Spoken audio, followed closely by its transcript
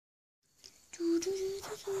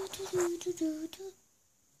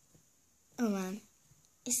Oh man,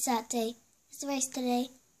 it's Saturday. It's the race today.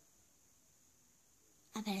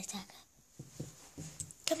 I better tag her.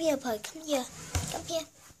 Come here, Pug. Come here. Come here.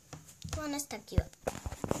 Come on, let's tag you up.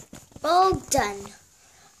 All done.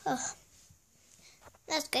 Oh,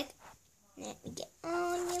 that's quick. Let me get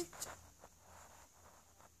on you.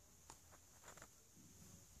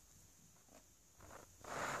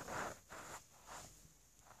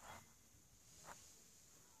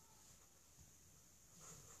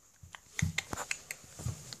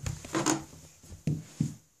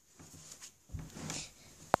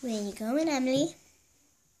 Where are you going, Emily?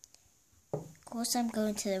 Of course I'm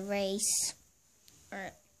going to the race.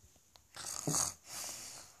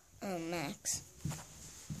 Oh, Max.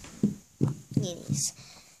 Yes.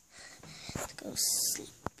 Let's go sleep.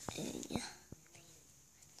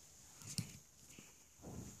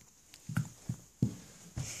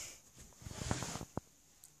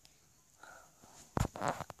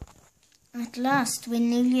 At last, we're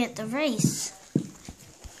nearly at the race.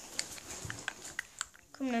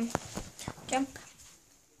 Come on, jump.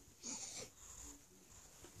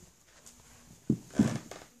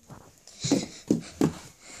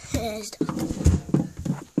 It's dark.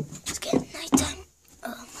 It's getting night time.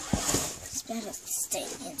 It's better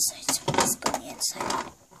staying inside, so let's go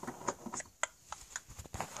inside.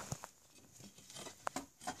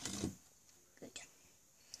 Good.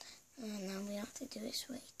 And now we have to do is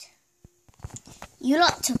wait. You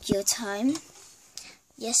lot took your time.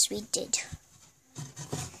 Yes, we did.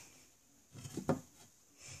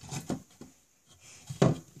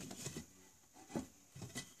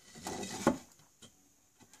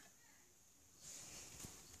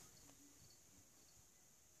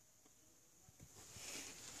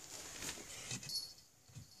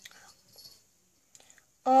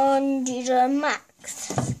 On your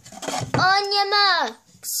marks. On your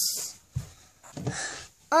marks.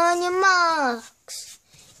 On your marks.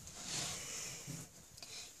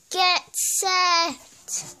 Get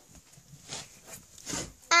set.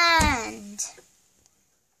 And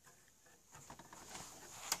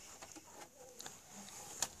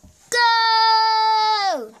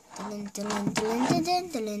go! Dun, dun, dun, dun, dun,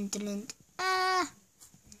 dun, dun, dun.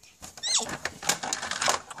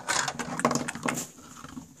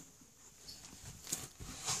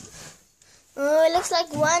 Oh, it looks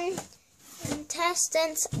like one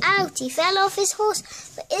contestant's out. He fell off his horse,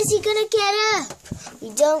 but is he gonna get up? We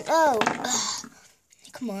don't know.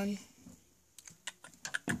 Come on.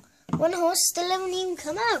 One horse still hasn't even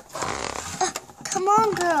come out. Come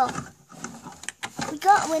on, girl. We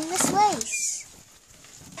gotta win this race.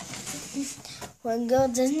 One girl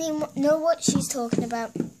doesn't even know what she's talking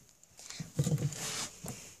about.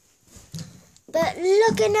 But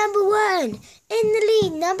look at number one in the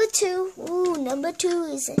lead. Number two. Ooh, number two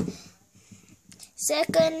is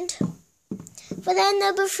second. But then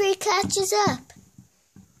number three catches up.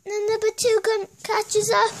 And then number two catches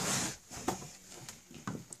up.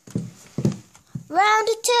 Round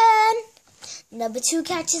a turn. Number two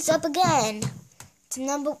catches up again to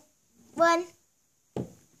number one.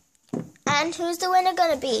 And who's the winner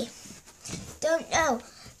gonna be? Don't know.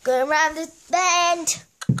 Going around the bend.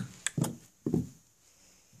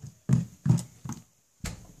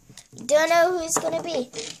 Don't know who's gonna be.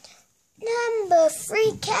 Number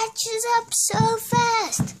three catches up so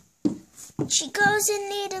fast. She goes in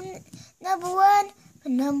lead of number one,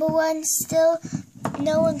 but number one still,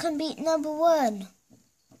 no one can beat number one.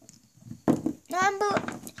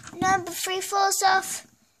 Number three falls off.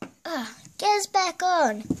 Gets back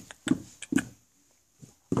on.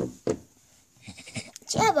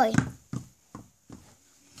 Yeah, boy.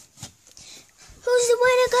 Who's the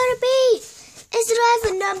winner gonna be? Is it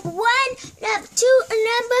either number one, number two, or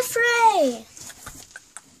number three?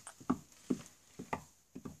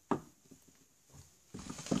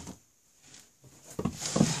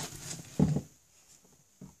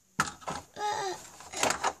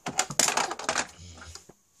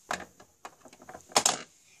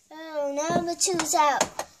 Oh, number two's out.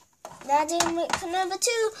 That didn't wait for number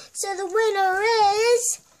two, so the winner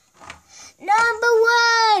is number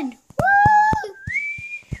one. Woo!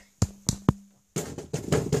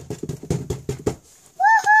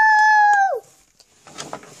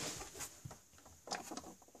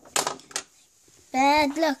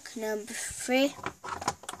 Bad luck, number three.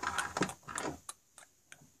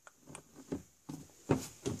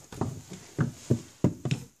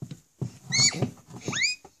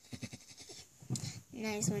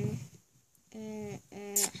 Nice one.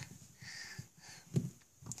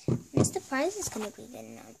 What's the prize is going to be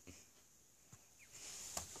then now?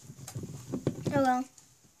 Oh well.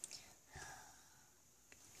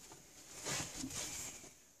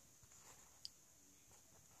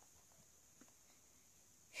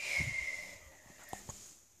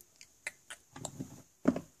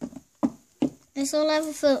 Let's all have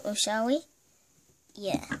a photo, shall we?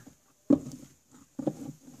 Yeah.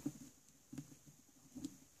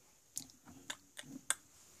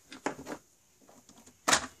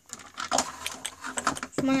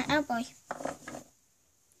 Come on out, boy.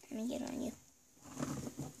 Let me get on you.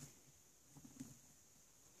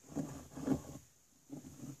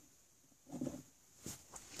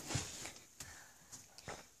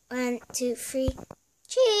 One, two, three.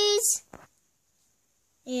 Cheese!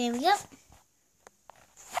 Here we go.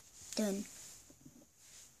 Done.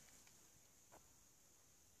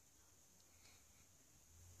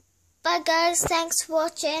 Bye guys, thanks for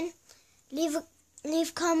watching.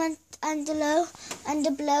 Leave comment under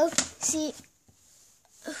below. See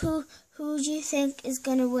who do you think is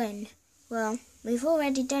gonna win? Well, we've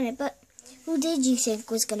already done it, but who did you think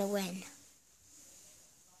was gonna win?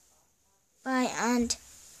 Bye, and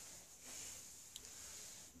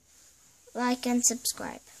like and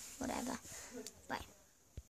subscribe, whatever.